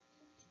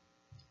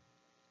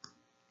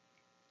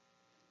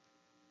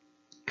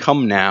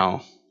Come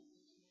now,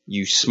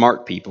 you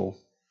smart people,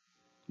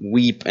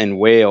 weep and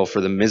wail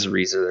for the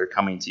miseries that are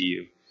coming to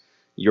you.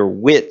 Your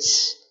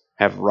wits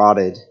have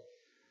rotted,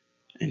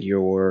 and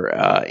your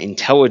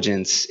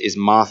intelligence is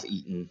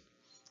moth-eaten.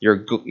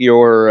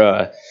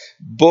 Your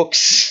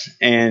books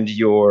and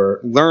your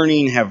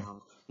learning have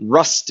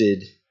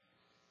rusted,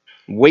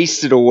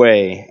 wasted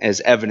away as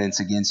evidence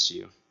against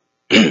you.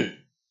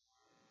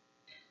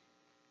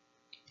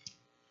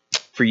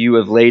 For you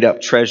have laid up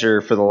treasure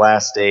for the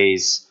last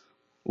days.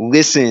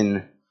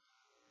 Listen,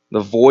 the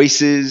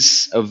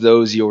voices of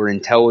those your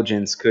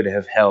intelligence could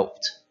have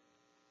helped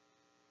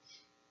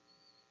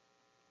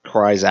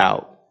cries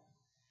out.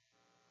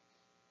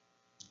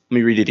 Let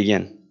me read it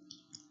again.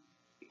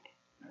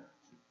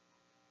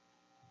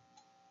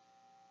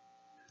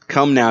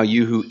 Come now,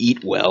 you who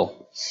eat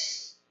well.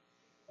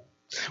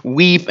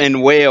 Weep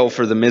and wail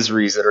for the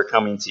miseries that are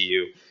coming to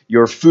you.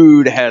 Your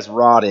food has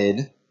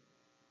rotted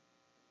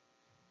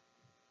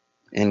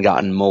and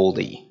gotten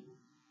moldy.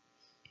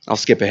 I'll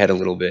skip ahead a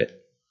little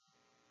bit.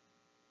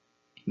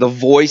 The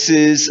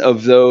voices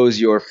of those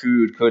your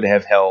food could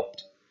have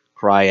helped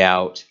cry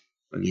out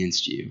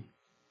against you.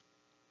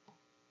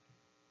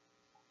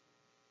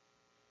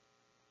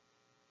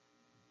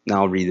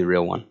 Now I'll read the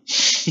real one.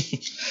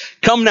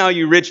 Come now,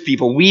 you rich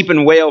people, weep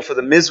and wail for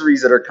the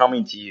miseries that are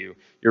coming to you.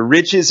 Your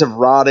riches have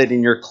rotted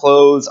and your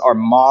clothes are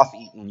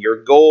moth-eaten.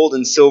 Your gold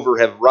and silver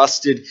have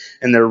rusted,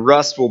 and their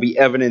rust will be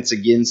evidence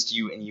against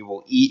you, and you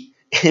will eat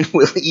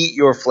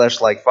your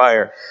flesh like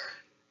fire.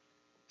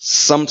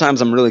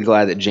 Sometimes I'm really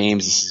glad that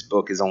James's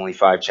book is only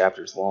 5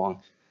 chapters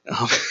long.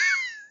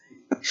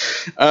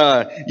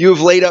 You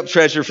have laid up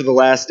treasure for the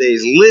last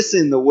days.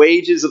 Listen, the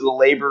wages of the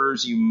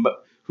laborers who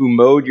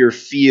mowed your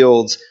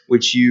fields,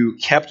 which you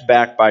kept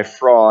back by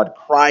fraud,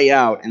 cry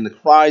out, and the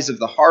cries of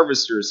the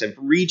harvesters have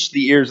reached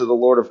the ears of the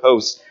Lord of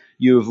hosts.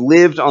 You have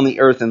lived on the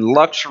earth in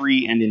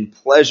luxury and in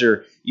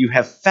pleasure. You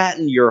have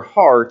fattened your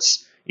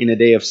hearts in a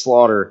day of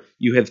slaughter.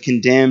 You have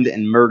condemned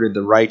and murdered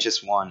the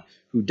righteous one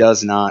who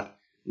does not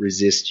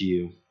resist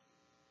you.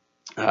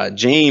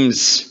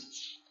 James,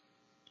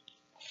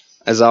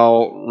 as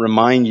I'll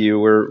remind you,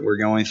 we're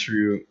going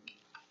through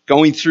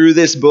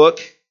this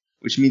book,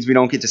 which means we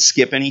don't get to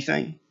skip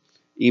anything,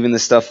 even the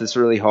stuff that's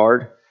really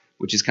hard,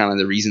 which is kind of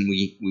the reason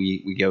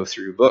we go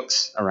through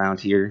books around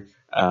here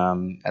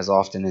as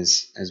often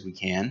as we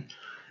can.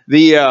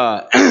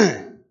 The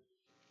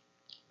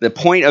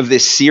point of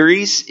this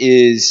series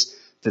is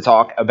to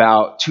talk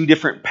about 2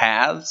 different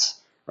paths,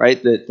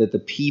 right? That the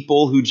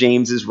people who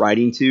James is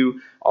writing to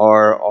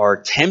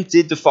are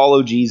tempted to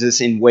follow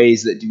Jesus in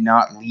ways that do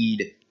not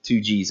lead to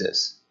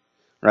Jesus,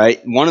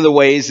 right? One of the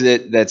ways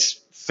that's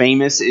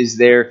famous is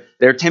they're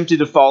tempted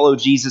to follow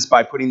Jesus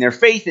by putting their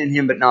faith in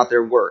him, but not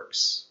their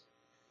works.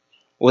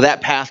 Well, that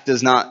path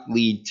does not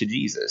lead to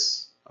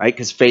Jesus, right?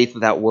 Because faith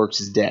without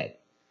works is dead.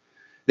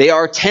 They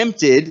are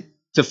tempted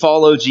to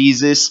follow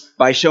Jesus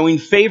by showing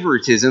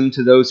favoritism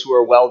to those who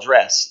are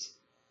well-dressed.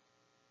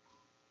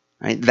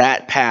 Right?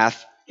 That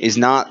path is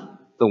not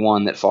the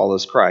one that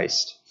follows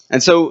Christ.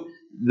 And so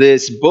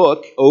this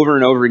book, over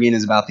and over again,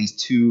 is about these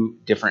 2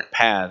 different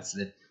paths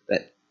that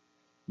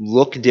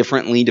look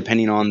differently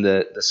depending on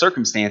the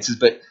circumstances,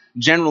 but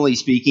generally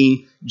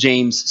speaking,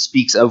 James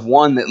speaks of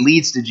one that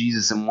leads to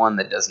Jesus and one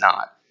that does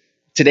not.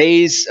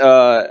 Today's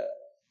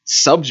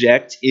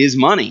subject is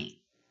money,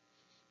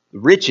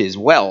 riches,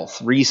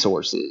 wealth,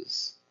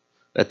 resources.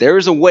 That there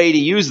is a way to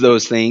use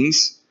those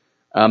things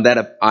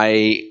that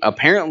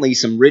apparently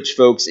some rich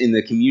folks in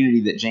the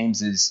community that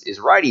James is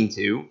writing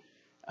to,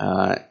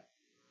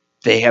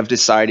 they have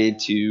decided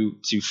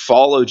to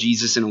follow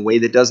Jesus in a way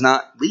that does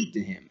not lead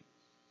to him,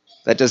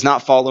 that does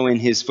not follow in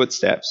his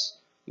footsteps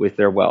with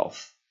their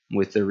wealth,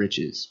 with their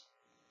riches.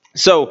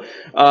 So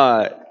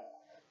I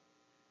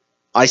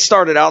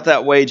started out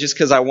that way just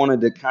because I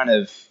wanted to kind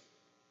of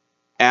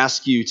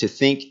ask you to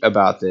think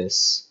about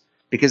this,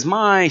 because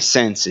my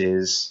sense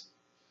is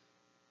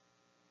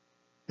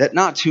that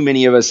not too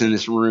many of us in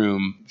this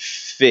room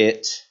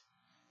fit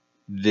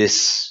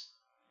this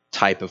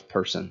type of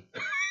person,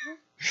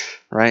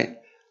 right?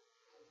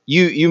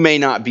 You may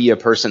not be a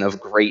person of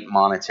great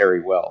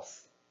monetary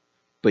wealth,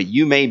 but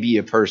you may be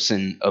a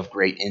person of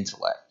great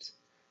intellect.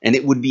 And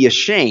it would be a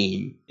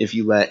shame if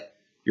you let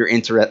your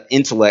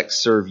intellect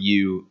serve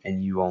you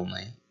and you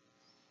only.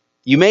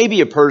 You may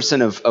be a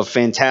person of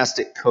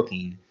fantastic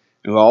cooking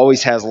who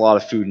always has a lot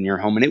of food in your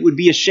home, and it would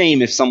be a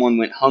shame if someone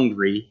went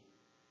hungry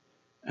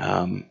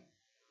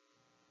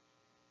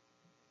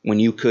when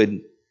you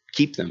could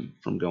keep them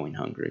from going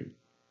hungry.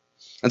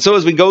 And so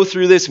as we go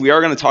through this, we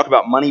are going to talk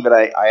about money, but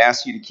I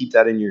ask you to keep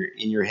that in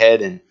your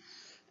head,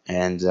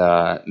 and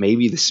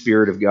maybe the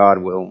Spirit of God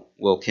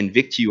will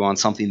convict you on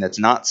something that's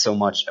not so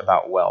much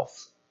about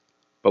wealth.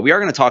 But we are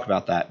going to talk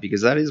about that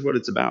because that is what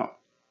it's about.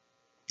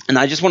 And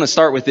I just want to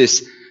start with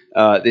this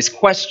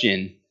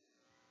question,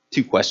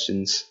 2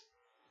 questions.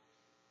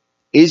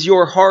 Is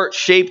your heart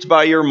shaped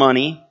by your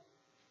money,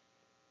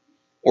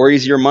 or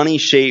is your money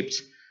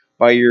shaped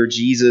by your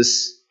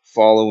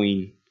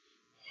Jesus-following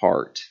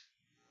heart?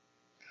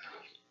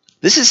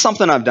 This is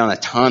something I've done a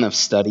ton of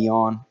study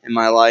on in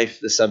my life,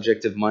 the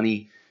subject of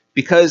money,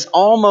 because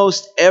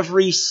almost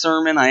every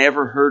sermon I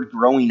ever heard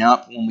growing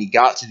up when we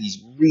got to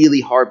these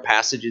really hard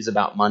passages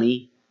about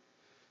money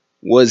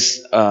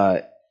was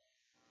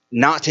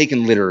not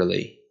taken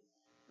literally,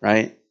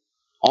 right?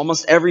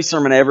 Almost every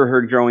sermon I ever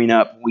heard growing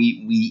up,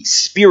 we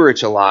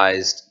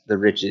spiritualized the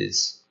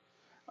riches.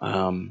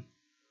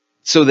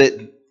 So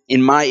that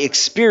in my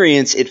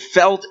experience, it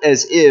felt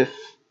as if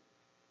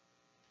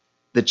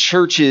the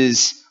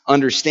church's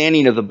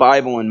understanding of the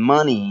Bible and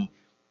money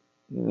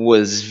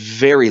was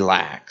very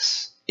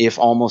lax, if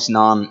almost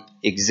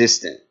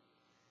non-existent.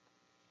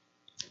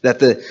 That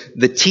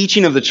the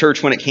teaching of the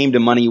church when it came to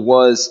money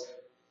was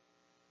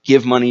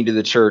give money to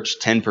the church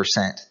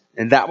 10%.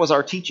 And that was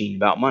our teaching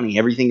about money.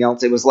 Everything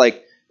else, it was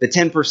like the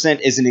 10%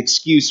 is an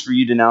excuse for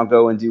you to now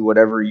go and do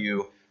whatever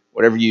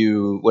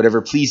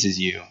pleases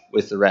you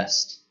with the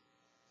rest.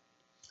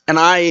 And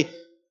I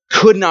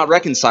could not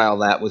reconcile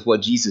that with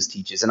what Jesus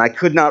teaches. And I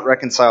could not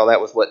reconcile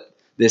that with what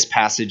this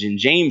passage in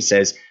James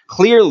says.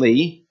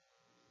 Clearly,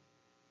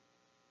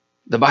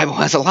 the Bible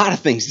has a lot of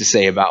things to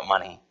say about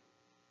money.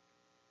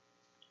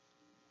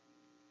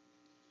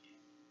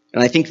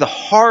 And I think the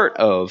heart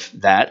of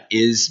that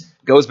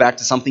goes back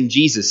to something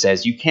Jesus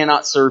says. You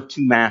cannot serve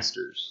two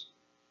masters,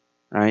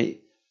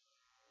 right?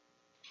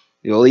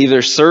 You'll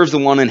either serve the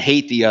one and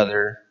hate the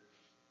other,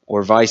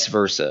 or vice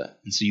versa.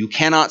 And so you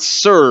cannot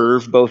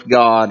serve both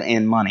God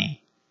and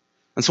money.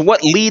 And so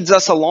what leads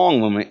us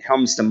along when it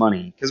comes to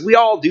money? Because we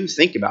all do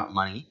think about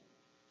money.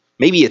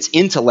 Maybe its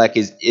intellect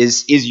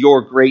is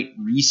your great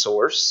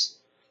resource,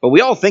 but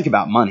we all think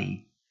about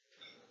money,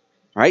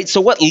 right? So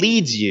what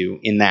leads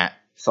you in that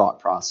thought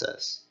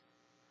process?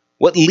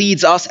 What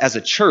leads us as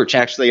a church?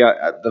 Actually,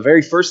 the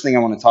very first thing I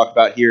want to talk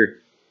about here,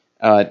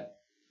 the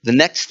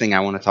next thing I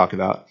want to talk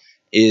about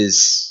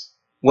is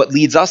what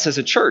leads us as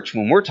a church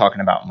when we're talking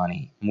about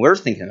money, when we're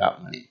thinking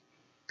about money.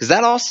 Because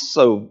that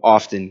also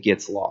often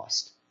gets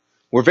lost.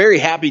 We're very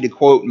happy to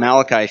quote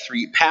Malachi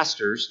 3.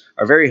 Pastors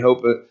are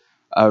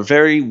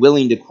very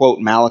willing to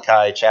quote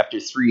Malachi chapter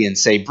 3 and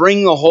say,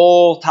 bring the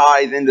whole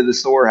tithe into the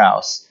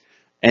storehouse.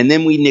 And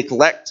then we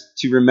neglect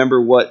to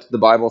remember what the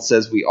Bible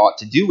says we ought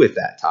to do with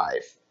that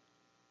tithe,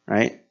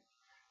 right?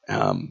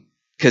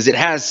 Because it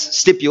has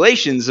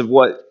stipulations of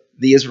what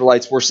the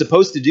Israelites were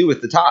supposed to do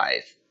with the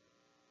tithe.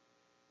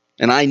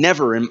 And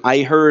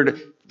I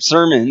heard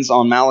sermons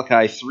on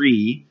Malachi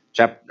 3,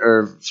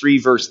 chapter 3,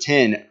 verse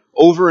 10,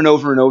 over and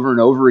over and over and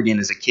over again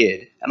as a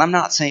kid. And I'm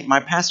not saying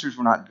my pastors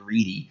were not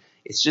greedy.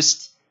 It's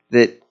just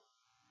that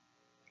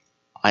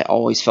I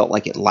always felt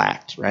like it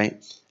lacked,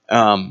 right?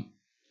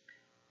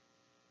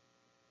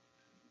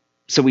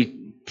 So we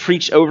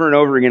preach over and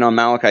over again on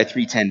Malachi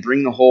 3:10,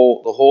 bring the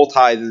whole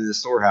tithe into the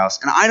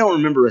storehouse. And I don't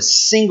remember a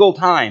single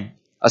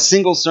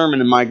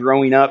sermon in my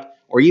growing up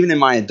or even in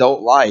my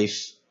adult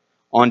life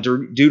on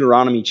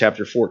Deuteronomy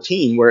chapter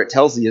 14 where it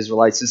tells the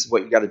Israelites this is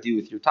what you got to do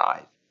with your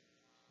tithe,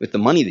 with the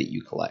money that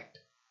you collect.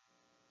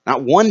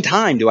 Not one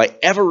time do I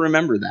ever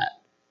remember that.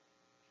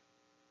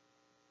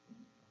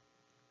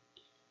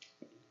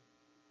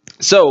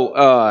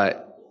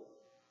 So,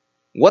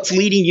 what's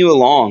leading you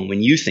along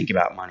when you think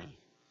about money?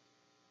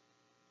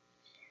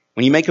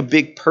 When you make a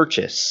big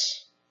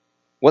purchase,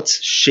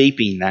 what's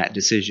shaping that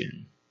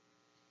decision?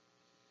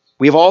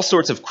 We have all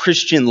sorts of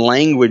Christian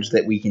language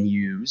that we can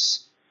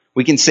use.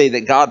 We can say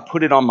that God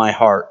put it on my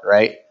heart,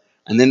 right?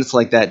 And then it's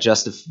like that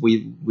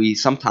we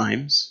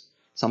sometimes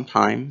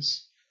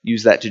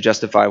use that to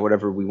justify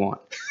whatever we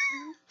want.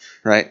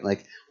 Right?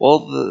 Like,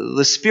 well,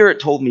 the Spirit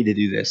told me to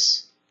do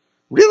this.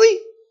 Really?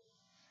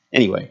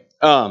 Anyway,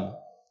 so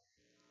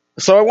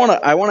I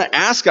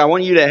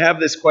want you to have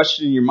this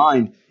question in your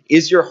mind.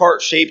 Is your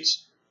heart shaped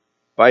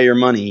by your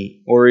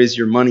money, or is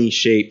your money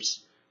shaped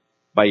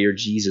by your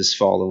Jesus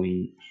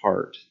following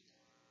heart?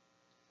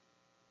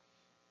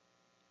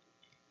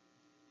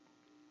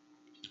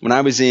 When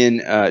I was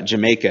in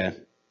Jamaica,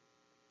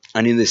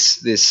 I knew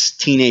this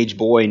teenage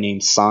boy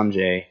named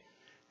Sanjay,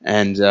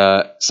 and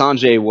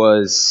Sanjay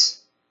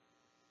was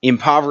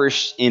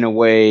impoverished in a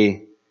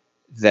way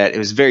that it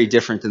was very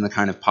different than the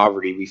kind of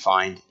poverty we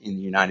find in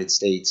the United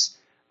States,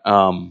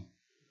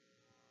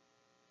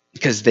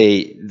 because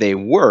they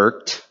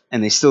worked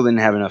and they still didn't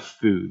have enough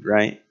food,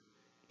 right?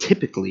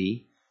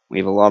 Typically, we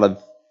have a lot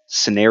of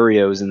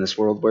scenarios in this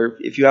world where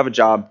if you have a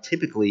job,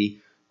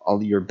 typically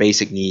all your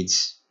basic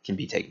needs can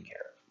be taken care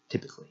of,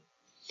 typically.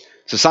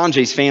 So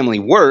Sanjay's family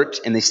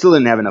worked, and they still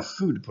didn't have enough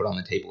food to put on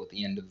the table at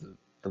the end of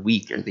the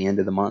week or the end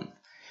of the month.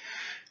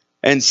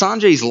 And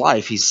Sanjay's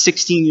life, he's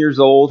 16 years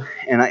old,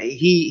 and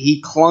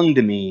he clung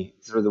to me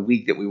for the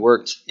week that we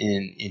worked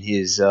in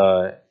his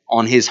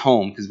on his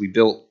home, because we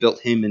built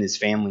him and his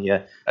family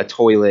a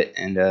toilet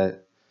and a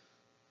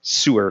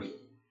sewer.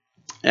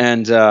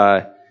 And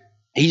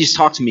he just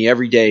talked to me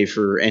every day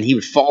and he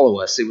would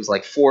follow us. It was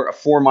like a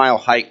 4-mile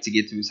hike to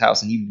get to his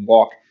house, and he'd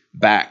walk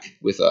back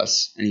with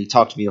us, and he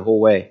talked to me the whole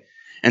way.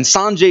 And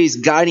Sanjay's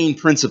guiding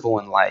principle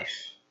in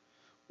life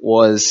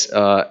was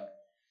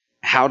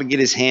how to get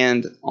his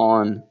hand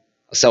on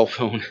a cell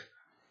phone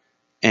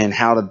and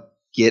how to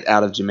get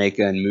out of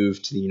Jamaica and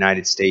move to the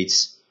United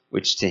States,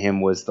 which to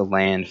him was the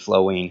land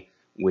flowing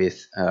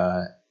with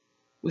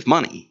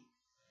money.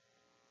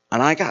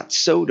 And I got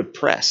so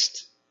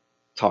depressed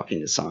talking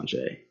to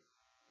Sanjay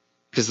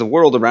because the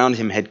world around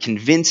him had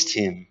convinced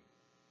him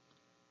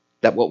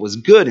that what was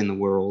good in the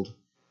world,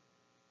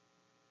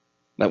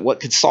 that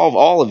what could solve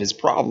all of his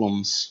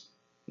problems,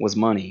 was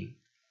money.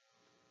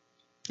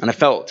 And I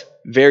felt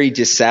very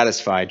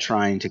dissatisfied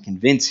trying to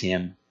convince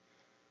him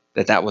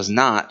that that was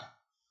not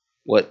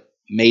what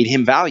made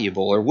him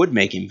valuable or would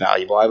make him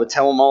valuable. I would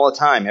tell him all the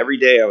time. Every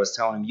day I was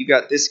telling him, you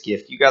got this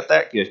gift, you got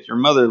that gift, your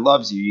mother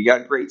loves you, you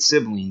got great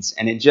siblings.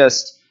 And it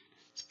just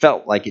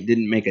felt like it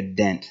didn't make a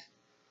dent.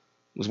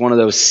 It was one of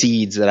those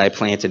seeds that I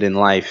planted in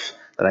life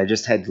that I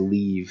just had to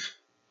leave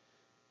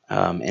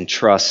and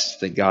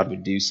trust that God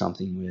would do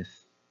something with.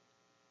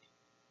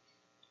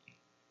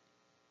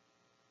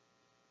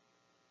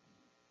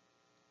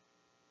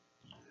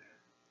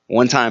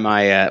 One time,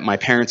 my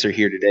parents are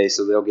here today,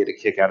 so they'll get a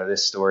kick out of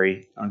this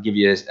story. I'll give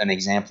you an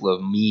example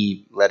of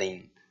me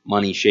letting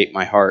money shape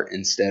my heart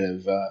instead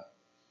of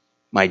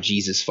my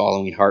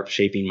Jesus-following heart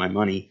shaping my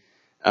money.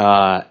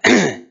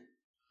 When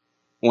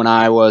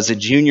I was a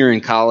junior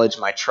in college,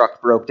 my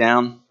truck broke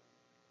down,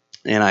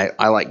 and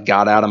I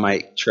got out of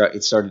my truck.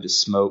 It started to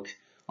smoke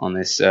on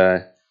this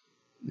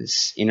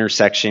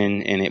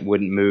intersection, and it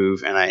wouldn't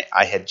move. And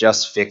I had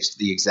just fixed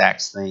the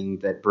exact thing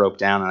that broke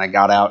down, and I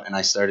got out and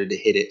I started to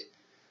hit it,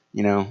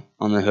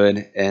 on the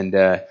hood. And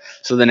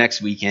so the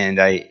next weekend,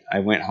 I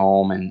went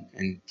home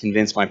and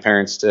convinced my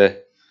parents to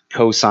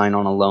co-sign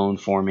on a loan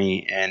for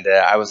me. And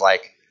I was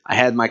like, I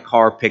had my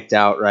car picked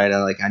out, right?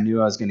 I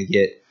knew I was going to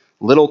get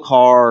little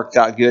car,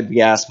 got good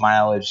gas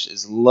mileage,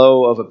 as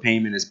low of a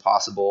payment as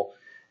possible.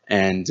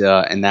 And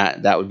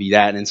that would be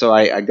that. And so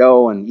I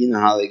go, and you know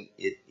how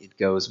it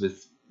goes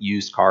with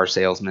used car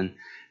salesmen.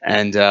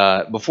 And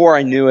before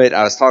I knew it,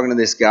 I was talking to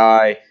this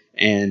guy,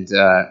 and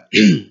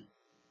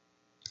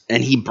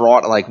and he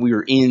brought, we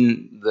were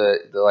in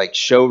the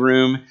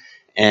showroom,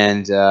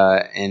 and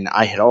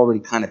I had already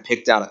kind of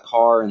picked out a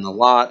car in the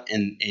lot,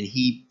 and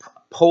he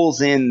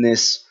pulls in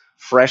this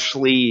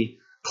freshly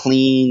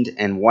cleaned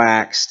and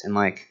waxed,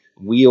 and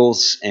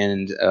wheels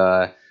and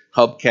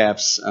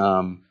hubcaps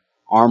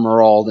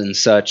armoralled and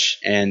such,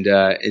 and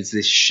it's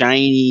this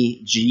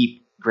shiny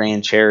Jeep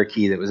Grand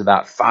Cherokee that was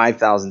about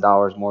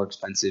 $5,000 more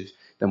expensive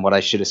than what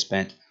I should have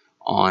spent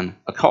on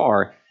a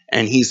car.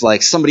 And he's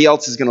like, somebody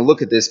else is going to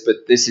look at this,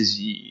 but this is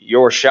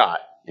your shot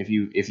if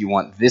you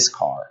want this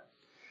car.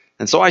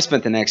 And so I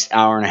spent the next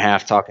hour and a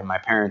half talking to my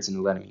parents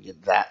into letting me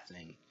get that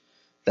thing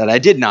that I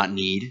did not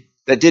need,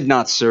 that did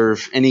not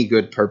serve any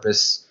good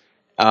purpose,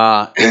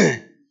 but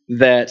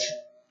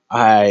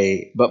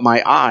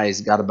my eyes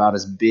got about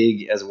as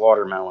big as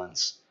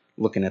watermelons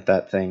looking at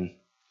that thing.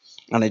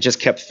 And I just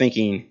kept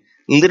thinking,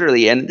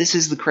 literally, and this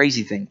is the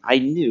crazy thing, I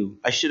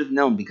should have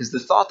known, because the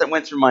thought that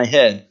went through my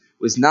head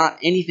was not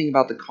anything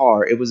about the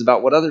car. It was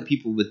about what other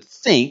people would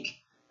think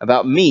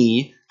about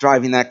me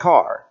driving that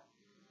car.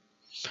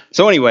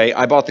 So anyway,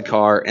 I bought the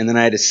car, and then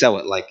I had to sell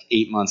it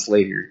 8 months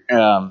later.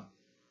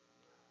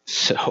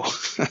 So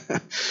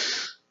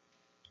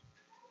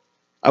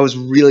I was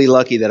really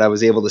lucky that I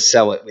was able to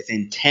sell it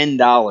within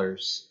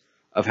 $10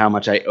 of how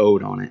much I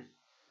owed on it.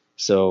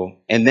 So,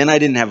 and then I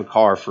didn't have a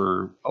car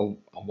for a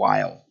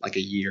while, a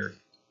year.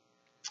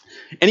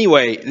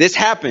 Anyway, this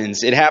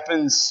happens. It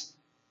happens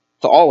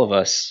to all of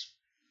us.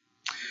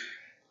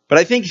 But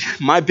I think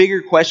my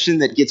bigger question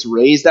that gets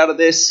raised out of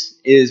this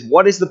is,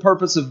 what is the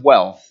purpose of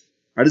wealth?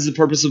 What is the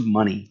purpose of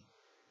money?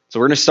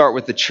 So we're going to start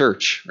with the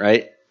church,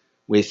 right?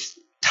 With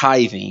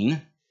tithing,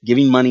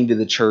 giving money to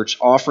the church,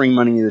 offering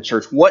money to the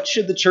church. What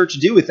should the church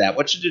do with that?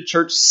 What should the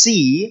church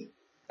see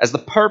as the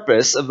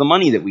purpose of the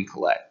money that we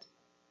collect?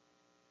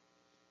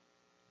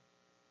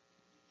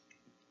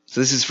 So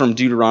this is from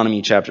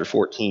Deuteronomy chapter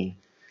 14.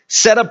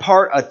 Set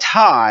apart a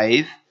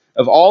tithe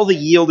of all the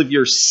yield of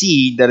your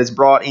seed that is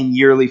brought in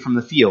yearly from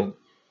the field,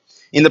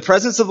 in the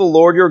presence of the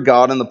Lord your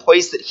God, in the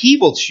place that he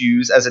will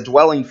choose as a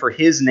dwelling for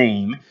his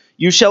name.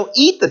 You shall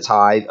eat the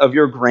tithe of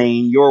your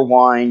grain, your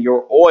wine,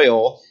 your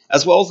oil,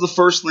 as well as the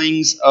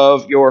firstlings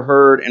of your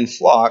herd and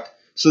flock,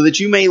 so that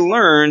you may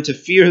learn to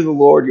fear the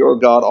Lord your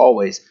God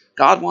always.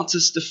 God wants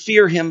us to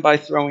fear him by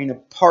throwing a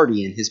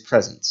party in his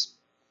presence.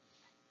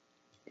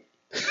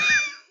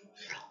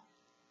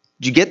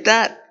 Did you get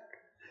that?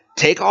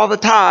 Take all the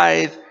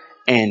tithe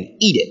and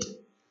eat it.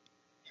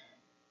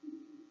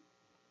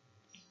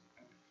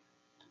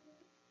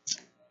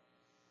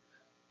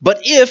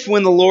 But if,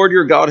 when the Lord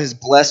your God has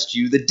blessed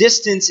you, the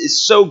distance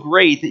is so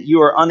great that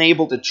you are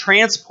unable to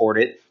transport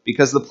it,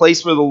 because the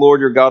place where the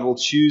Lord your God will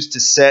choose to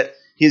set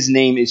his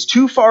name is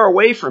too far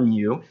away from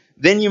you,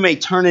 then you may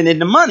turn it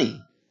into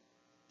money.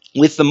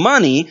 With the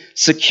money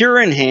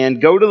secure in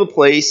hand, go to the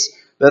place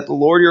that the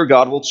Lord your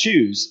God will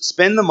choose.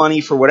 Spend the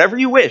money for whatever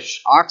you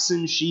wish,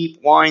 oxen,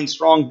 sheep, wine,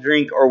 strong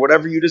drink, or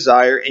whatever you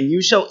desire, and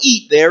you shall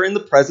eat there in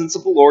the presence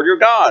of the Lord your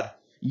God,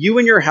 you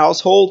and your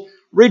household,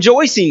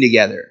 rejoicing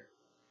together.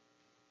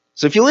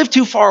 So if you live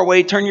too far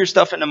away, turn your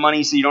stuff into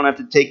money so you don't have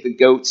to take the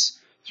goats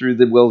through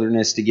the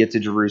wilderness to get to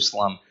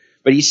Jerusalem.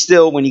 But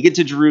when you get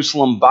to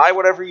Jerusalem, buy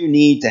whatever you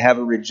need to have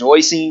a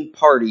rejoicing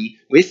party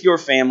with your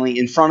family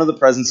in front of the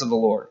presence of the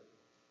Lord.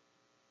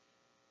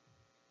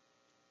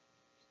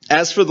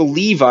 As for the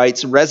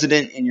Levites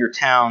resident in your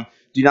town,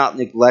 do not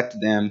neglect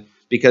them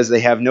because they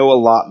have no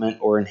allotment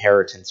or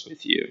inheritance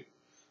with you.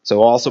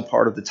 So also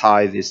part of the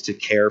tithe is to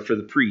care for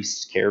the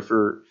priests, care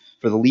for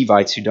the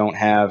Levites who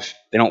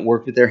they don't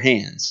work with their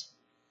hands.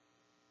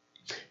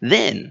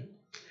 Then,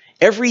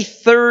 every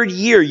third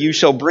year you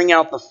shall bring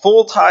out the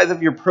full tithe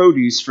of your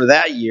produce for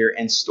that year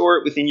and store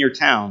it within your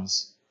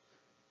towns.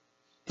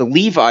 The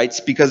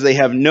Levites, because they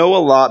have no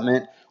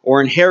allotment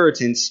or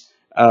inheritance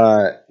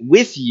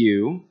with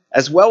you,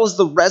 as well as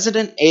the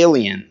resident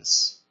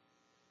aliens,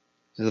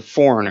 the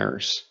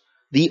foreigners,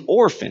 the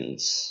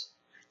orphans,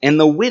 and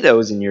the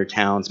widows in your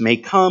towns may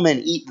come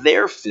and eat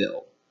their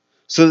fill,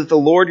 so that the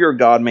Lord your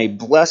God may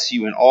bless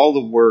you in all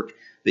the work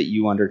that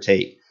you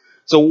undertake.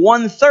 So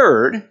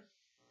 1/3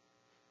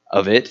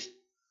 of it,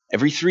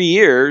 every 3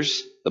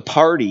 years, the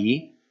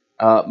party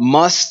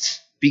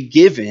must be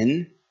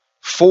given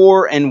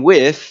for and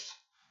with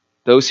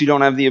those who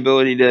don't have the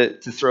ability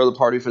to throw the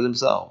party for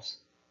themselves.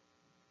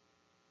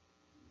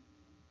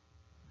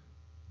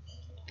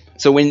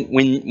 So when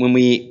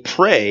we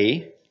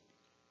pray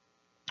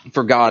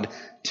for God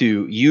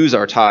to use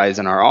our tithes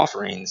and our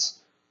offerings,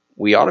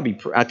 we ought to be,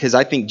 because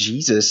I think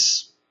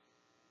Jesus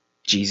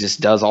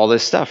does all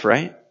this stuff,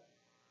 right?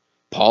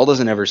 Paul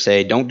doesn't ever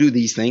say, don't do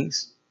these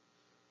things.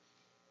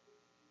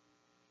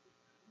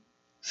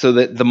 So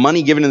that the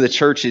money given to the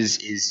church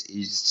is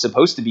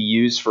supposed to be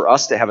used for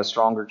us to have a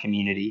stronger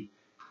community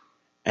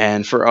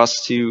and for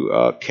us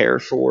to care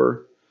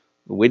for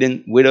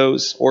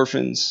widows,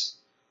 orphans,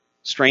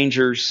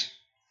 strangers,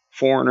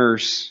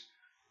 foreigners,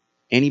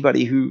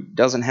 anybody who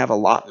doesn't have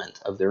allotment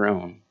of their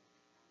own.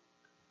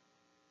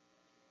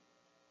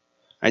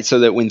 Right,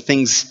 so that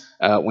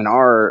when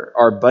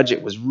our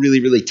budget was really,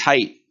 really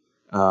tight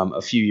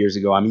a few years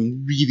ago, I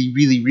mean, really,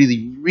 really,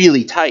 really,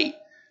 really tight.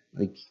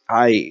 Like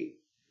I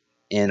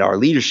and our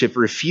leadership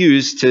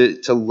refused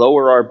to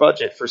lower our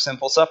budget for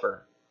Simple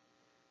Supper.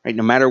 Right,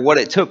 no matter what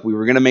it took, we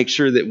were going to make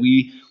sure that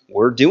we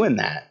were doing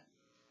that.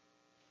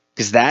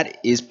 Because that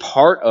is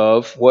part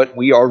of what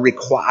we are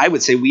I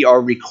would say we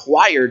are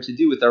required to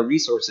do with our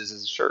resources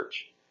as a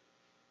church.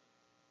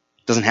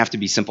 It doesn't have to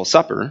be Simple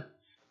Supper,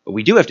 but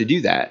we do have to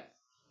do that.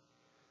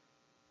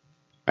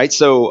 Right?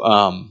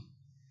 So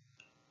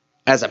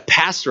as a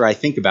pastor, I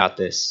think about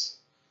this.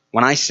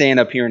 When I stand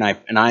up here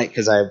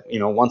because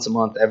once a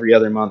month, every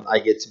other month, I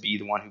get to be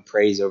the one who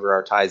prays over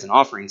our tithes and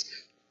offerings.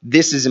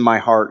 This is in my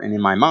heart and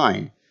in my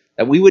mind,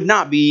 that we would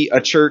not be a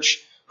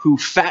church who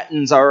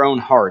fattens our own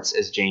hearts,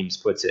 as James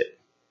puts it.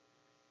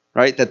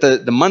 Right? That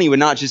the money would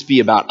not just be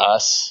about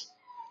us,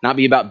 not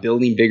be about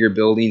building bigger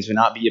buildings, would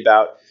not be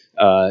about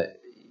a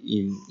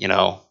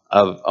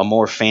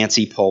more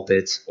fancy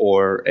pulpit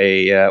or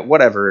a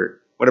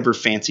whatever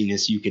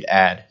fanciness you could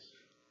add.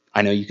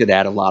 I know you could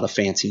add a lot of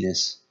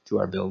fanciness to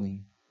our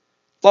building.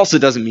 It also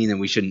doesn't mean that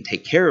we shouldn't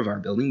take care of our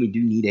building. We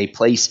do need a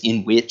place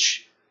in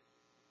which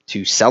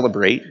to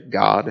celebrate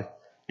God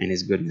and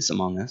His goodness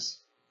among us.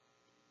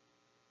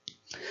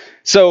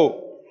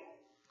 So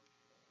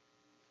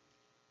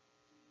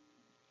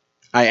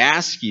I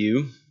ask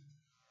you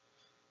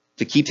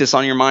to keep this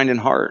on your mind and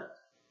heart.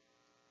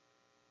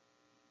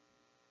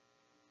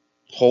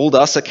 Hold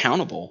us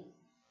accountable.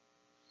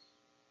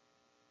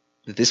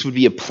 That this would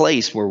be a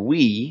place where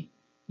we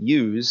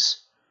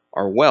use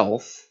our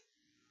wealth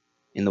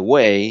in the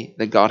way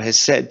that God has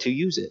said to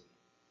use it.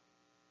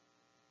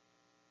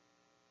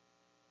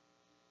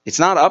 It's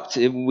not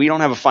we don't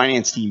have a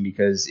finance team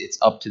because it's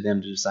up to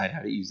them to decide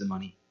how to use the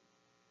money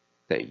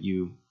that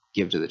you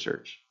give to the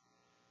church.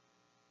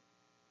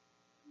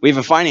 We have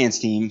a finance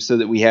team so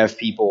that we have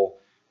people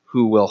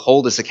who will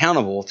hold us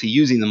accountable to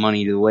using the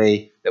money the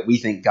way that we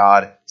think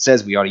God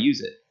says we ought to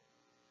use it.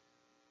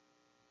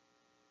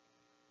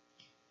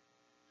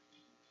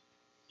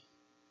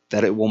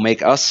 That it will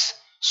make us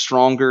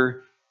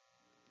stronger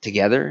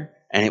together,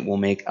 and it will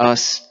make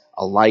us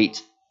a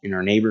light in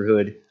our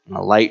neighborhood and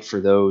a light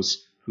for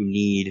those who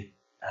need,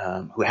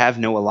 who have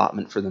no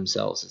allotment for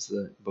themselves, as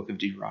the book of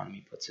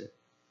Deuteronomy puts it.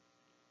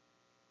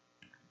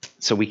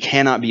 So we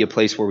cannot be a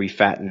place where we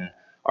fatten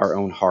our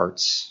own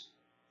hearts.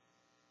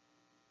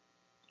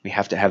 We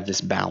have to have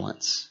this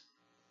balance.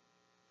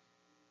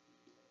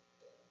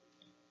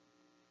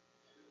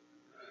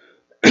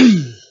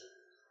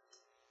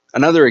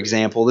 Another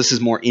example, this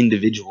is more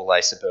individual, I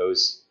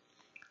suppose,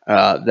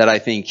 that I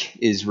think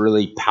is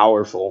really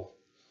powerful,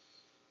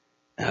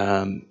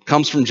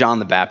 comes from John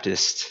the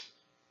Baptist,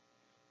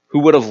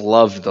 who would have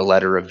loved the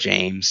letter of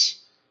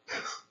James.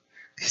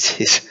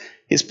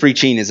 His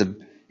preaching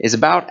is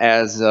about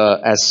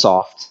as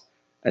soft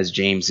as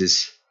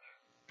James's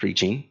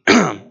preaching.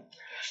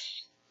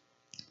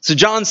 So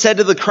John said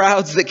to the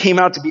crowds that came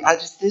out to be,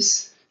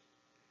 this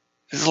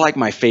is like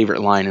my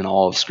favorite line in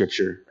all of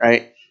Scripture,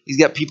 right? He's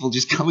got people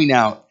just coming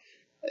out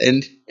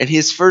And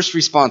his first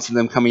response to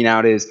them coming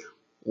out is,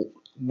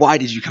 why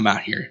did you come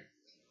out here?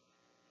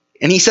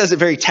 And he says it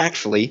very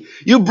tactfully,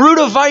 you brood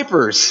of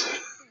vipers!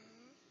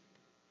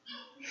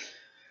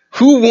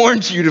 Who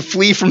warned you to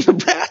flee from the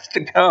wrath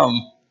to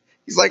come?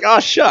 He's like, oh,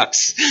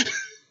 shucks.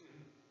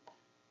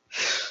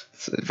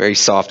 It's a very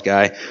soft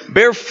guy.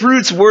 Bear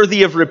fruits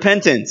worthy of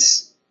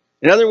repentance.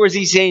 In other words,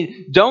 he's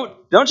saying, don't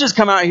just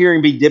come out here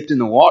and be dipped in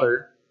the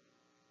water.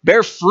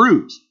 Bear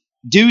fruit.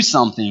 Do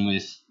something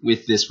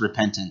with this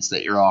repentance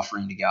that you're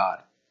offering to God.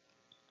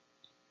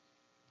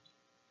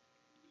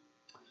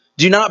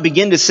 Do not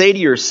begin to say to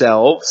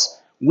yourselves,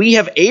 we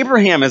have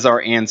Abraham as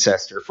our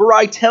ancestor. For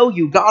I tell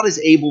you, God is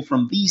able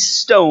from these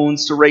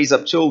stones to raise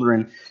up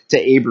children to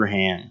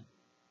Abraham.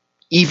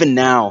 Even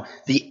now,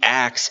 the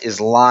axe is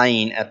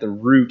lying at the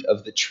root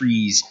of the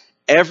trees.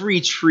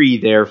 Every tree,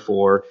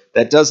 therefore,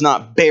 that does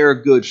not bear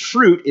good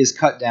fruit is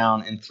cut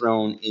down and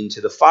thrown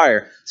into the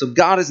fire. So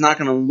God is not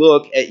going to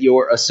look at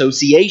your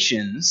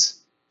associations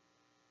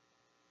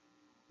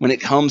when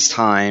it comes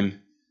time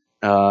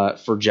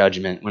for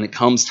judgment. When it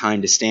comes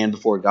time to stand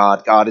before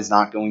God, God is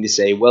not going to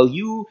say, well,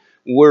 you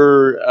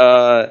were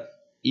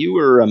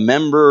a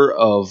member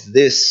of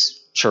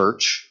this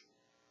church,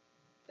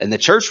 and the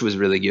church was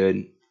really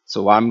good.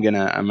 So I'm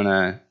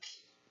gonna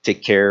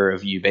take care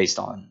of you based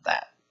on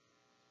that.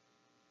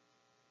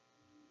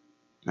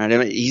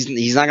 Right?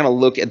 He's not gonna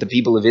look at the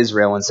people of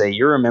Israel and say,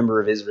 you're a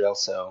member of Israel,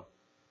 so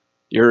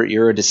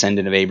you're a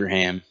descendant of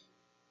Abraham.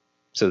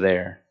 So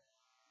there.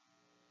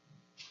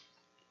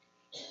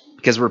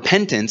 Because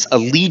repentance,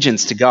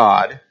 allegiance to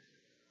God,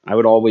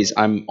 I'm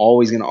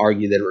always gonna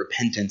argue that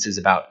repentance is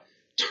about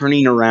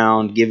turning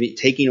around,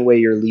 taking away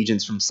your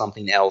allegiance from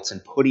something else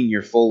and putting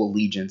your full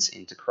allegiance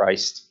into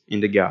Christ,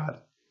 into God.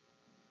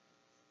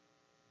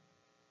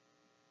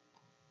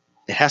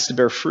 It has to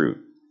bear fruit.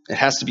 It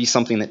has to be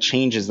something that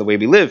changes the way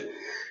we live.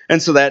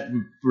 And so that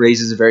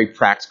raises a very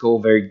practical,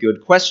 very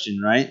good question,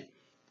 right?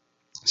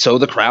 So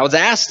the crowds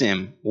asked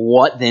him,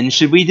 what then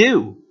should we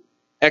do?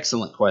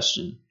 Excellent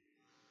question.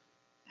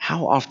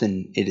 How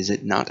often is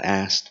it not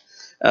asked?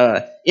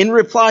 In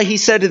reply, he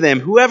said to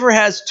them, whoever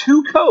has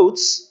 2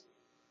 coats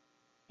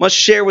must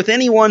share with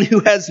anyone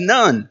who has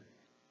none.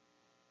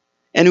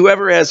 And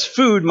whoever has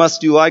food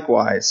must do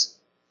likewise.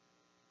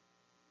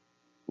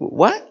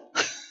 What?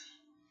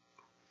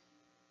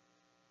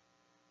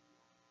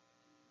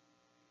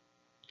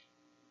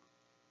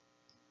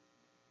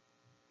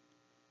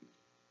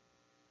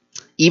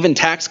 Even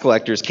tax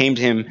collectors came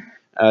to him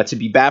to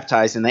be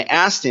baptized, and they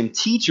asked him,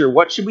 Teacher,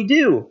 what should we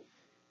do?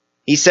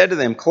 He said to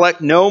them,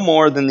 collect no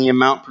more than the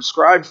amount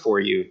prescribed for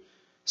you.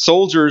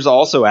 Soldiers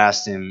also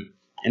asked him,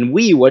 and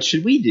we, what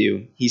should we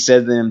do? He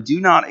said to them, do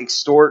not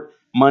extort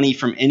money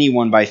from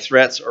anyone by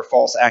threats or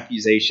false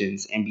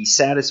accusations, and be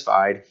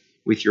satisfied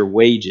with your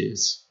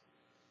wages.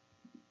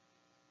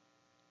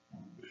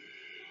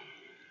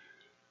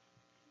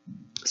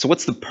 So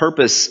what's the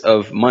purpose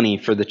of money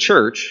for the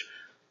church?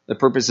 The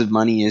purpose of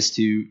money is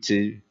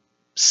to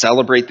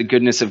celebrate the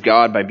goodness of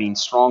God by being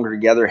stronger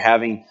together,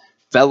 having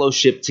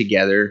fellowship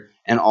together,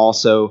 and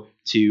also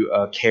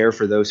to care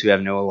for those who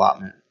have no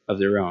allotment of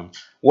their own.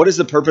 What is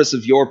the purpose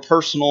of your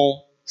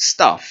personal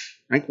stuff?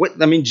 Right?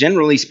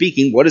 Generally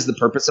speaking, what is the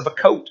purpose of a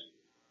coat?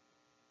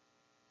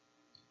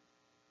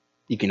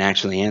 You can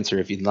actually answer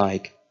if you'd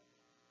like.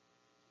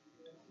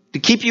 To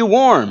keep you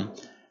warm.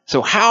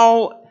 So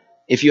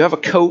if you have a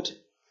coat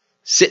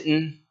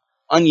sitting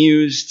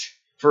unused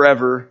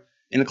forever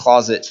in a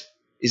closet,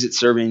 is it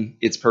serving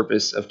its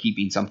purpose of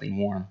keeping something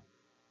warm?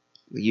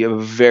 You have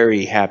a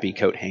very happy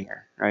coat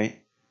hanger, right?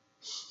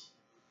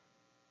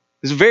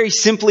 It's very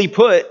simply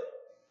put,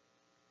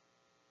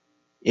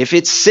 if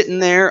it's sitting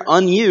there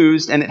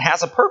unused and it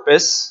has a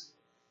purpose,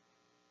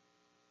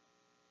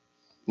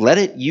 let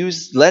it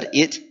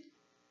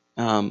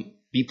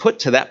be put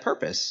to that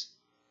purpose.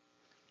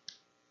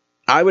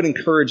 I would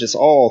encourage us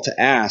all to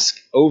ask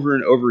over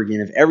and over again,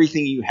 if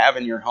everything you have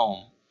in your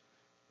home,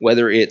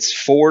 whether it's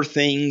 4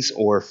 things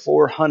or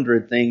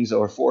 400 things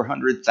or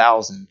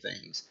 400,000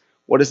 things,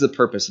 what is the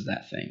purpose of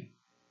that thing?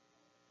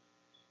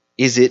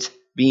 Is it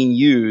being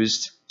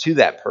used to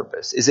that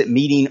purpose? Is it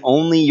meeting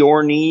only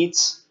your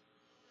needs?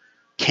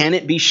 Can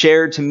it be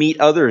shared to meet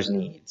others'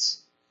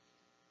 needs?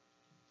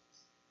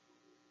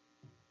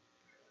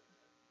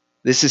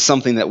 This is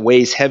something that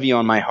weighs heavy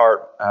on my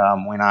heart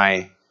when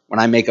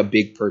I make a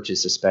big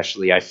purchase,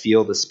 especially. I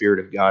feel the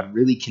Spirit of God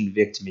really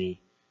convict me.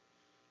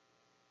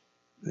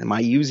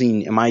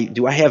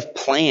 Do I have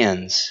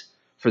plans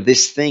for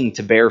this thing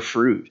to bear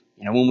fruit?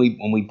 When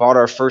we bought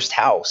our first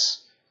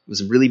house, it was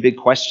a really big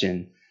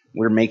question.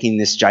 We're making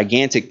this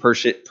gigantic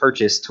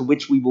purchase to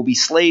which we will be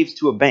slaves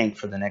to a bank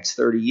for the next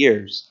 30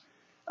 years.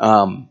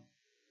 How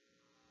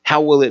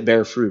will it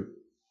bear fruit?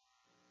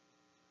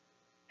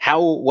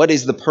 What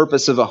is the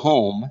purpose of a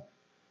home?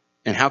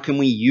 And how can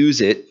we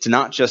use it to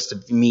not just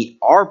to meet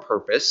our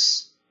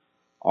purpose,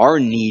 our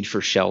need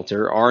for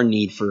shelter, our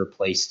need for a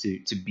place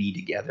to be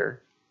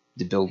together,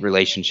 to build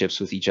relationships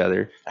with each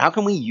other? How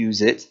can we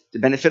use it to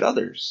benefit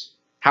others?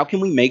 How can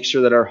we make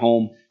sure that our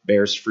home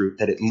bears fruit,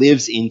 that it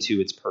lives into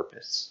its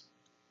purpose.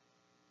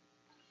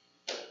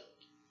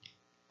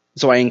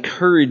 So I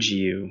encourage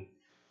you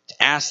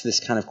to ask this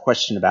kind of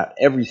question about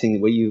everything.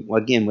 Whether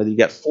you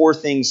got 4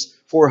 things,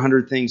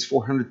 400 things,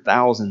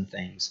 400,000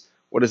 things,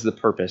 what is the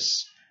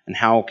purpose, and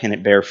how can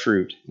it bear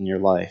fruit in your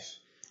life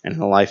and in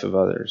the life of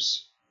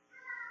others?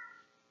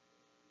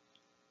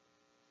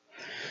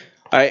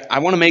 I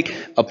want to make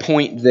a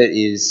point that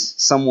is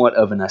somewhat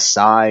of an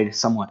aside,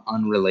 somewhat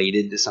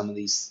unrelated to some of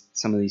these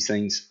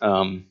things,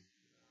 but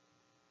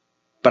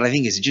I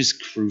think it's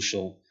just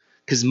crucial,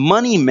 because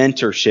money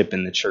mentorship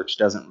in the church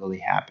doesn't really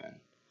happen,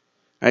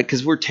 right?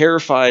 Because we're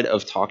terrified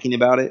of talking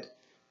about it,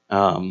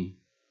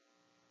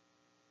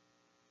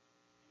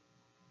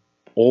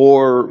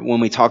 or when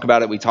we talk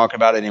about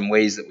it in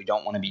ways that we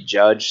don't want to be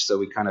judged.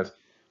 So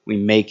we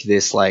make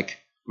this like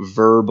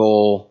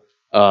verbal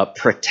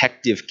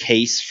protective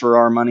case for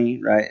our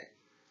money, right?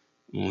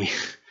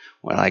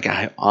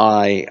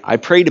 I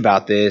prayed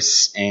about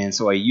this, and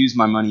so I use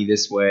my money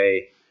this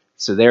way.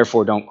 So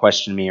therefore, don't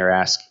question me or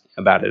ask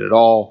about it at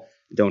all.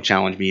 Don't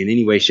challenge me in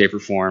any way, shape, or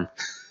form.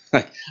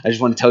 I just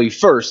want to tell you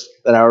first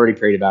that I already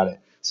prayed about it,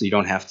 so we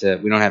don't have to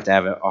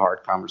have a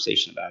hard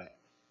conversation about it.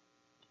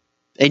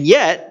 And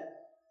yet,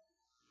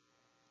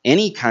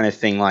 any kind of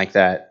thing like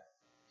that,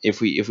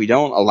 if we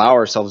don't allow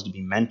ourselves to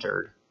be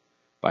mentored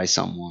by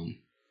someone,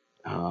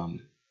 I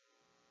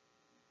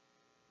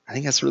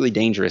think that's really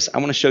dangerous. I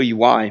want to show you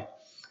why.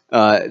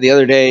 The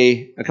other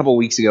day, a couple of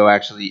weeks ago,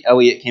 actually,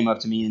 Elliot came up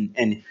to me,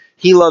 and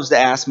he loves to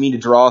ask me to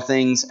draw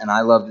things, and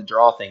I love to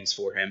draw things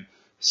for him.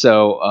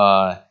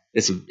 So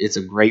it's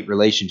a great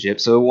relationship.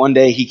 So one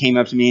day he came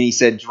up to me and he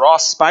said, "Draw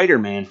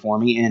Spider-Man for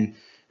me," and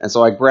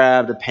so I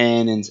grabbed a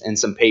pen and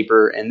some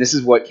paper, and this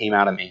is what came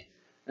out of me.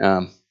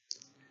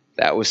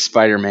 That was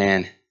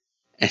Spider-Man,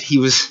 and he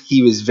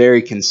was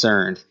very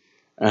concerned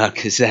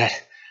because that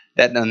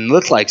doesn't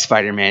look like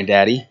Spider-Man,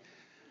 Daddy.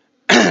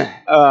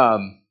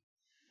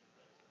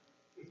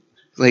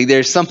 Like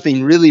there's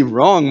something really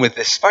wrong with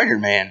this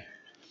Spider-Man.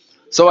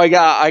 So I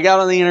got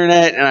on the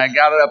internet and I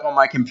got it up on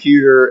my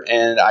computer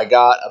and I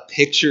got a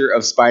picture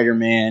of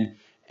Spider-Man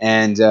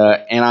and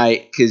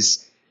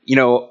because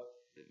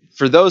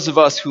for those of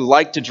us who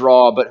like to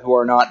draw but who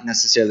are not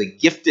necessarily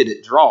gifted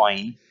at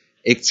drawing,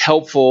 it's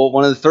helpful.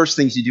 One of the first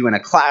things you do in a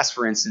class,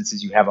 for instance,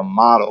 is you have a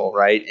model,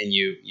 right? And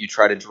you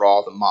try to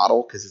draw the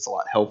model because it's a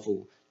lot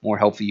more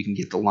helpful. You can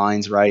get the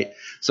lines right.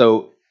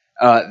 So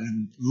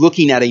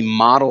looking at a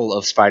model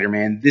of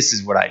Spider-Man, this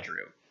is what I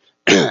drew,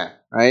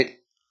 right?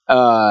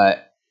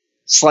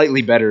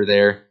 Slightly better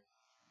there.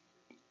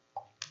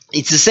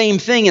 It's the same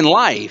thing in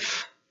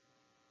life,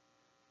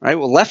 right?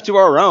 Well, left to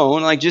our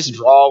own, like just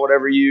draw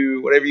whatever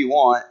you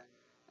want,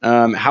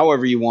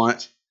 however you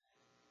want.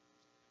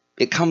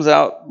 It comes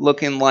out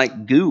looking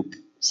like goop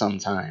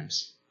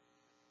sometimes.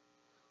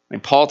 I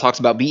mean, Paul talks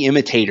about be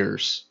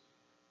imitators,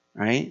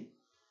 right?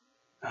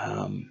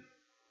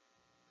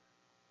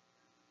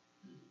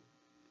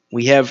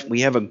 We have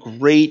a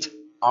great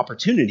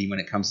opportunity when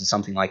it comes to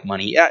something like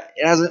money. Yeah,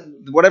 it has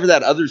whatever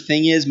that other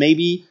thing is,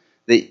 maybe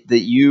that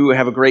you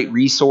have a great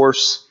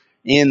resource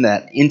in,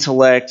 that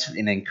intellect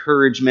and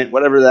encouragement,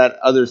 whatever that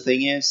other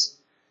thing is.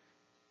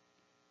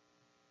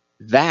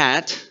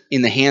 That,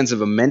 in the hands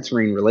of a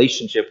mentoring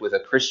relationship with a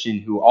Christian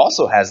who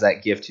also has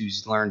that gift,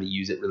 who's learned to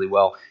use it really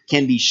well,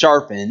 can be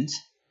sharpened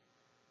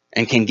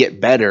and can get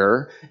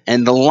better,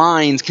 and the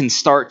lines can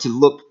start to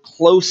look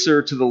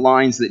closer to the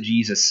lines that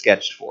Jesus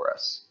sketched for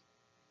us.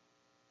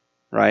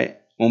 Right?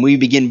 When we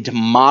begin to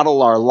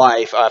model our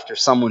life after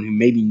someone who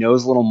maybe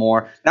knows a little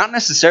more, not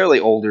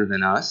necessarily older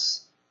than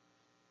us,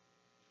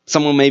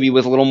 someone maybe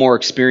with a little more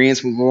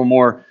experience, with a little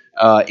more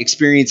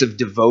experience of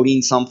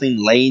devoting something,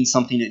 laying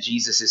something at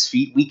Jesus'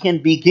 feet, we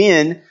can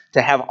begin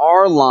to have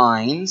our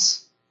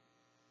lines,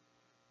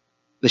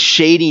 the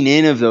shading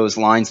in of those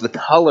lines, the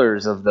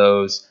colors of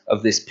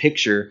this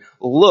picture,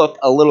 look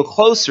a little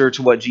closer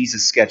to what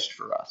Jesus sketched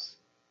for us.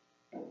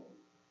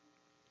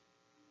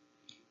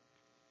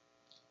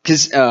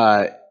 Because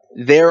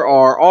there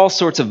are all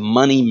sorts of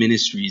money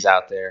ministries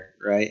out there,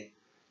 right?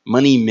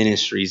 Money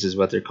ministries is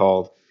what they're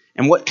called.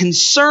 And what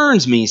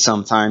concerns me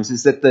sometimes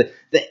is that the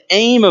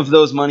aim of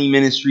those money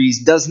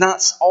ministries does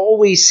not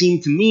always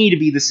seem to me to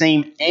be the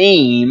same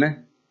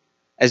aim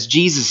as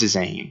Jesus'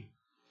 aim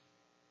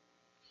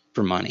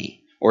for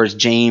money, or as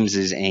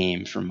James's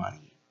aim for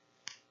money.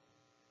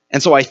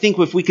 And so I think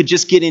if we could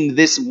just get into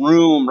this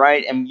room,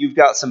 right, and you've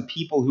got some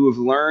people who have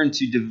learned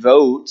to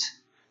devote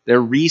their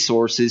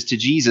resources to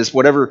Jesus,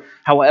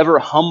 however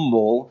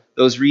humble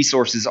those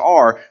resources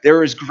are,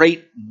 there is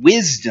great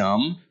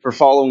wisdom for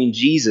following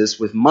Jesus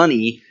with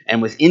money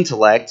and with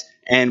intellect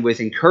and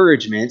with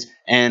encouragement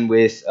and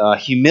with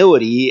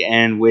humility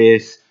and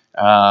with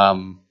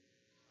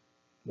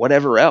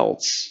whatever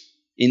else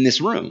in this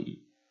room.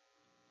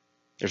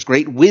 There's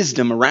great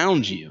wisdom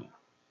around you.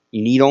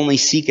 You need only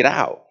seek it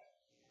out.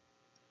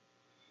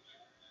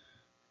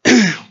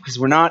 Because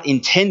we're not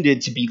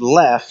intended to be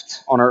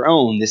left on our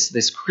own.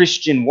 This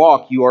Christian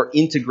walk, you are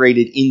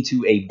integrated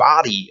into a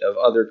body of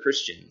other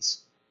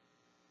Christians.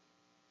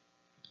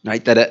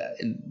 right?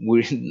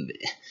 The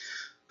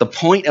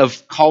point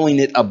of calling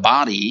it a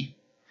body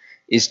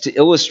is to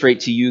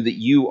illustrate to you that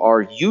you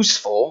are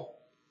useful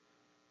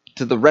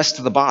to the rest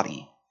of the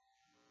body.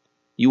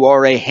 You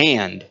are a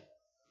hand.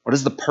 What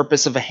is the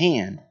purpose of a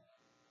hand?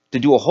 To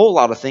do a whole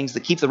lot of things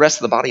that keep the rest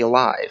of the body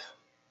alive.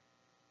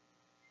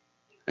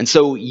 And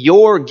so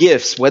your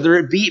gifts, whether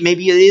it be,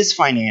 maybe it is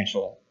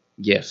financial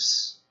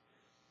gifts,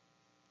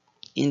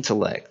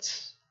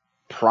 intellect,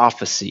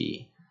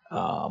 prophecy,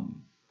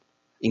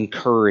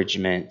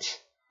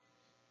 encouragement,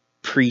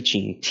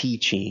 preaching,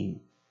 teaching,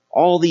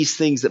 all these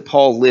things that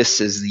Paul lists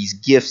as these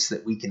gifts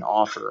that we can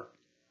offer.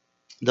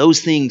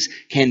 Those things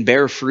can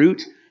bear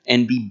fruit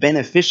and be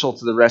beneficial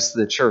to the rest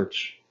of the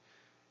church.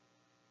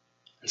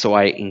 So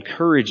I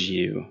encourage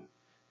you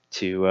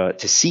to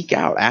seek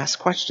out, ask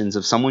questions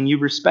of someone you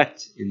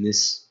respect in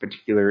this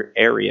particular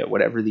area,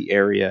 whatever the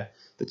area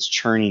that's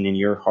churning in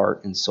your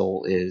heart and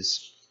soul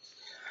is.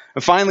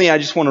 And finally, I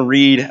just want to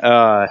read.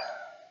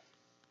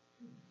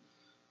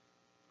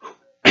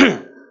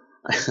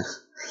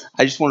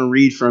 I just want to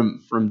read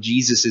from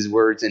Jesus'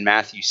 words in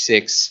Matthew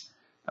 6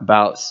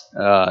 about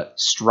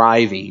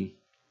striving.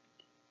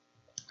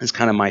 That's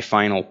kind of my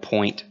final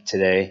point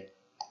today.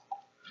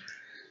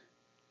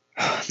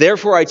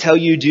 Therefore, I tell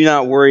you, do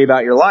not worry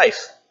about your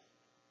life.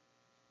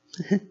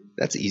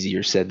 That's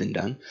easier said than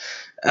done.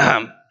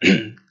 I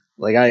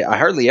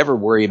hardly ever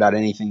worry about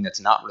anything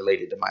that's not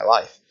related to my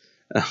life.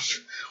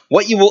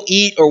 What you will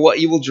eat or what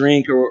you will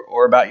drink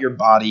or about your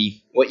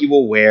body, what you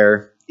will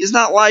wear. Is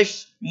not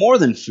life more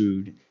than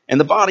food, and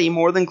the body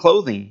more than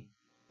clothing?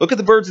 Look at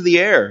the birds of the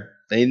air.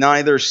 They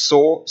neither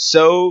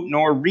sow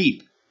nor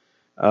reap,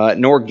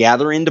 nor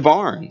gather into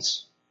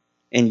barns,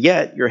 and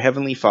yet your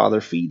heavenly Father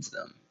feeds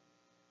them.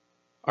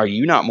 Are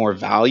you not more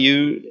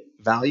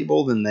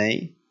valuable than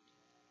they?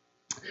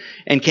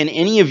 And can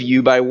any of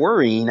you, by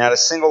worrying, add a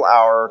single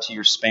hour to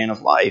your span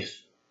of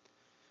life?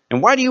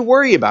 And why do you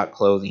worry about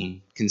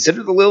clothing?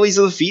 Consider the lilies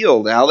of the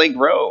field, how they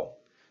grow.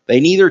 They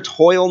neither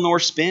toil nor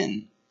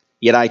spin.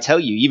 Yet I tell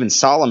you, even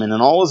Solomon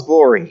in all his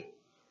glory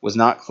was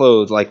not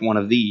clothed like one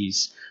of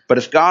these. But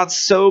if God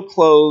so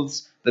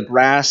clothes the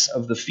grass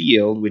of the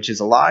field, which is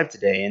alive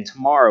today and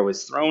tomorrow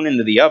is thrown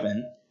into the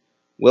oven,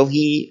 will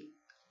he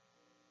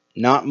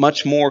not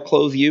much more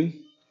clothe you,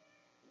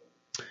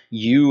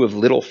 you of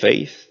little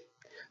faith?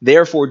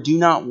 Therefore do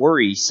not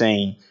worry,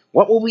 saying,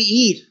 what will we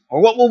eat?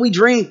 Or what will we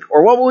drink?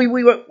 Or what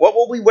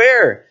will we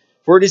wear?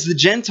 For it is the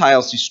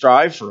Gentiles who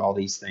strive for all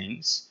these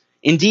things.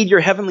 Indeed, your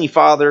heavenly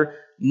Father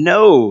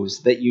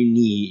knows that you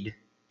need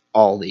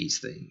all these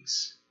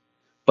things.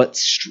 But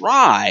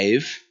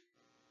strive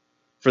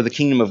for the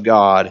kingdom of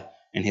God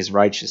and his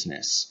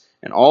righteousness,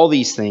 and all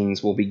these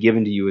things will be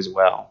given to you as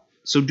well.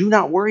 So do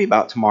not worry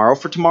about tomorrow,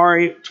 for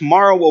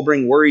tomorrow will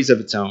bring worries of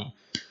its own.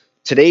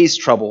 Today's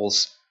trouble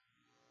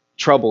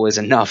is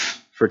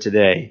enough for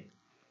today.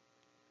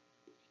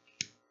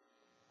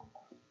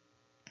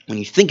 When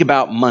you think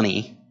about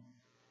money,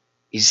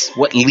 is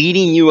what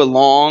leading you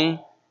along?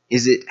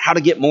 Is it how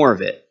to get more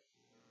of it?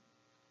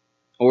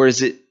 Or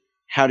is it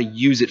how to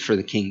use it for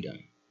the kingdom?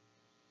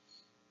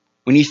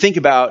 When you think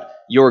about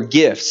your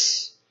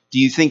gifts, do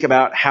you think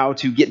about how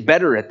to get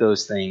better at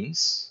those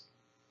things?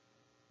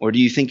 Or do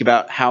you think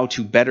about how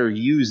to better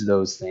use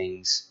those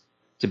things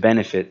to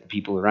benefit the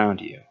people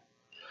around you?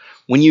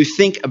 When you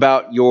think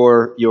about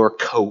your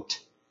coat,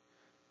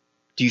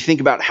 do you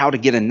think about how to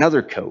get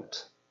another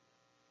coat?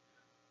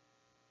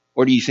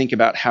 Or do you think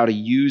about how to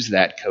use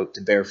that coat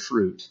to bear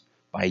fruit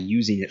by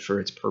using it for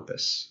its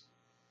purpose?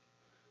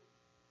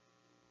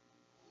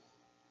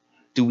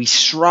 Do we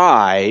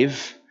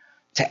strive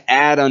to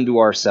add unto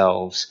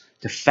ourselves,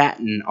 to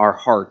fatten our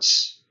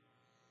hearts,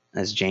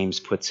 as James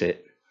puts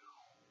it?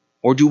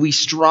 Or do we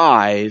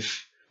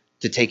strive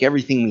to take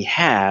everything we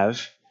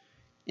have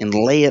and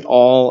lay it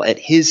all at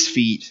his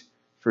feet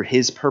for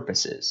his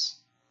purposes?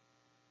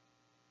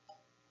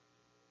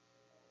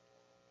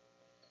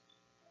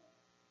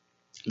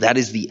 That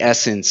is the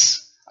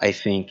essence, I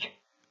think,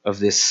 of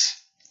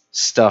this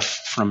stuff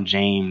from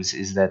James,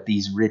 is that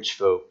these rich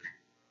folk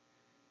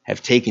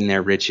have taken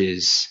their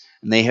riches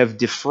and they have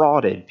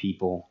defrauded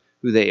people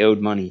who they owed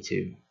money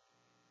to.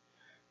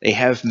 They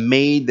have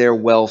made their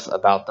wealth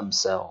about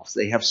themselves.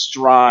 They have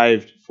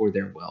strived for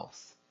their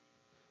wealth.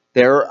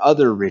 There are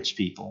other rich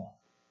people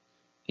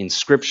in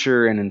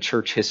Scripture and in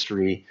church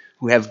history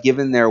who have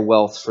given their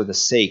wealth for the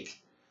sake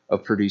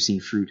of producing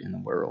fruit in the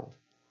world.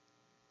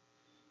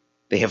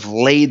 They have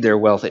laid their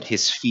wealth at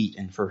his feet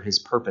and for his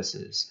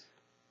purposes.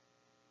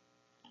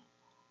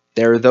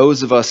 There are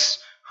those of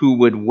us who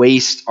would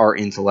waste our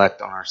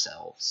intellect on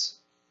ourselves.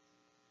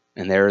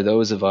 And there are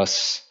those of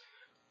us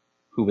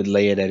who would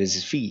lay it at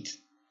his feet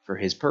for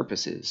his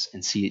purposes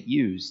and see it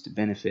used to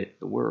benefit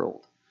the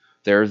world.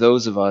 There are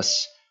those of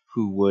us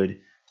who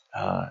would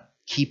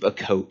keep a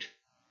coat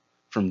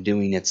from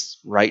doing its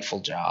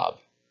rightful job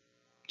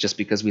just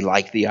because we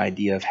like the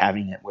idea of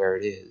having it where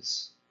it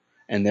is.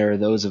 And there are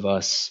those of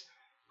us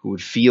who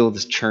would feel the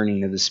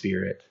churning of the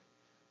Spirit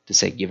to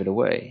say, give it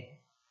away.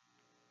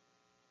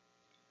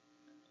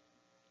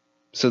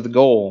 So the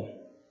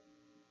goal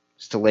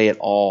is to lay it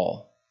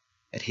all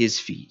at his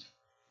feet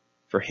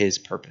for his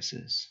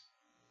purposes.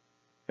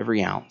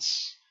 Every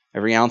ounce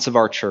of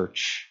our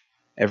church,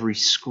 every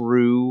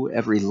screw,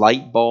 every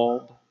light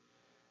bulb,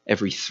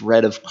 every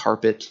thread of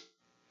carpet,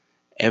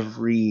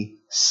 every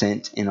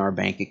cent in our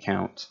bank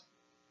account,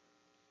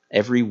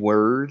 every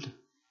word,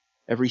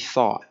 every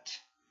thought,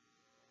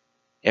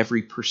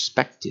 every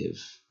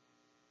perspective,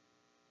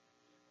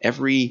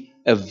 every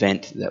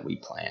event that we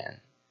plan,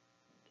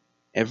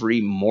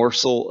 every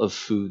morsel of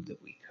food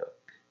that we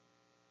cook,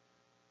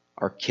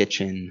 our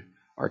kitchen,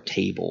 our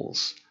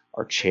tables,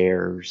 our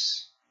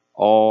chairs,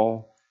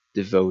 all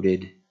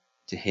devoted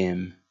to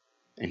him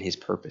and his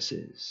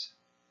purposes.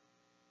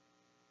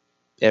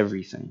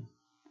 Everything.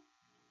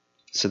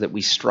 So that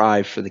we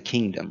strive for the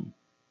kingdom.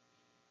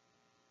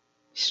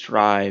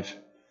 Strive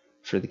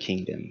for the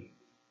kingdom.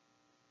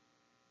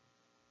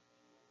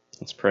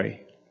 Let's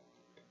pray.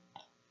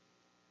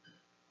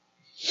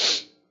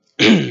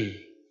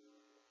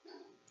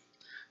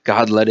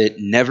 God, let it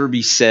never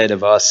be said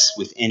of us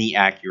with any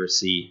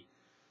accuracy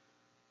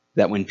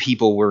that when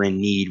people were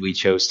in need, we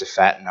chose to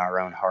fatten our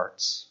own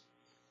hearts.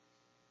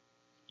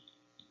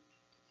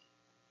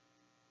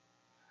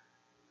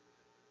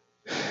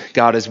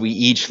 God, as we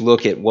each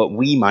look at what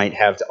we might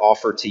have to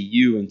offer to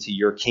you and to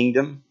your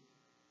kingdom,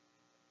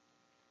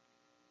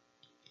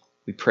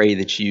 we pray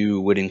that you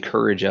would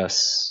encourage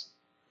us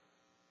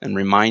and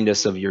remind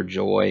us of your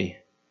joy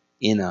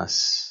in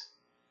us,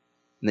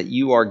 and that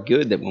you are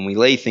good, that when we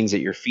lay things at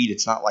your feet,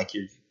 it's not like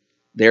you're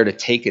there to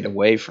take it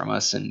away from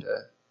us and to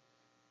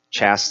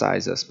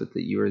chastise us, but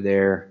that you are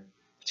there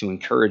to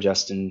encourage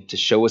us and to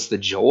show us the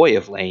joy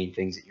of laying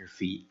things at your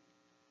feet.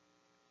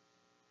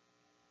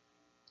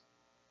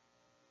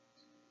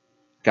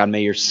 God,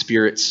 may your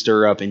Spirit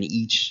stir up in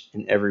each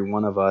and every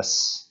one of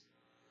us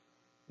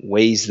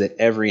ways that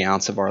every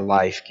ounce of our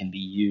life can be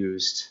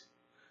used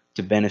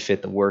to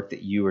benefit the work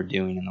that you are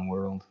doing in the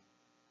world.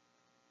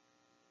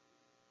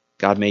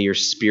 God, may your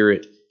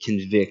Spirit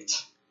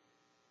convict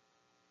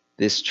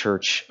this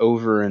church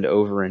over and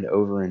over and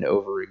over and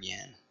over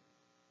again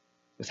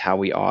with how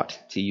we ought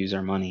to use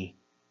our money,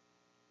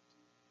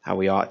 how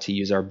we ought to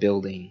use our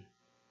building,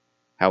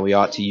 how we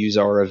ought to use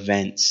our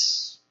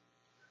events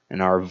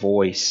and our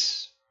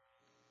voice.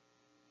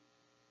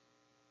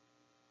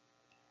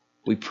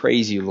 We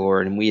praise you,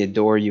 Lord, and we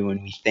adore you,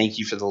 and we thank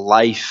you for the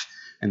life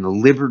and the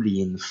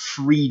liberty and the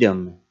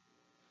freedom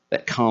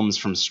that comes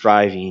from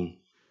striving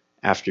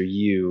after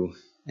you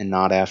and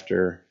not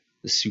after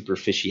the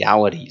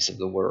superficialities of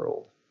the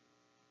world.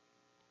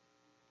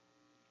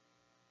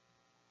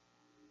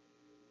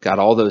 God,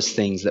 all those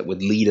things that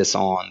would lead us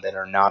on that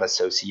are not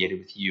associated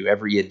with you,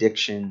 every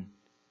addiction,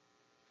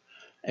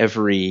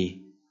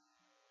 every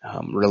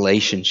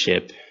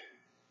relationship,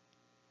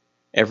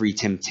 every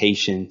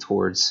temptation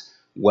towards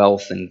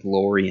wealth and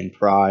glory and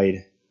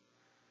pride.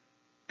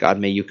 God,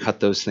 may you cut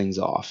those things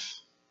off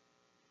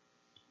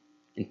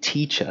and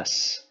teach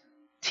us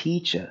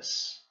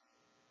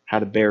how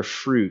to bear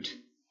fruit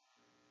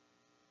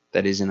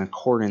that is in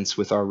accordance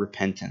with our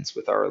repentance,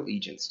 with our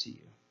allegiance to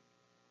you.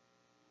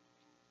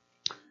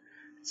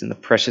 It's in the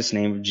precious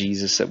name of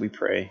Jesus that we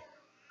pray.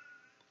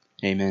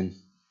 Amen.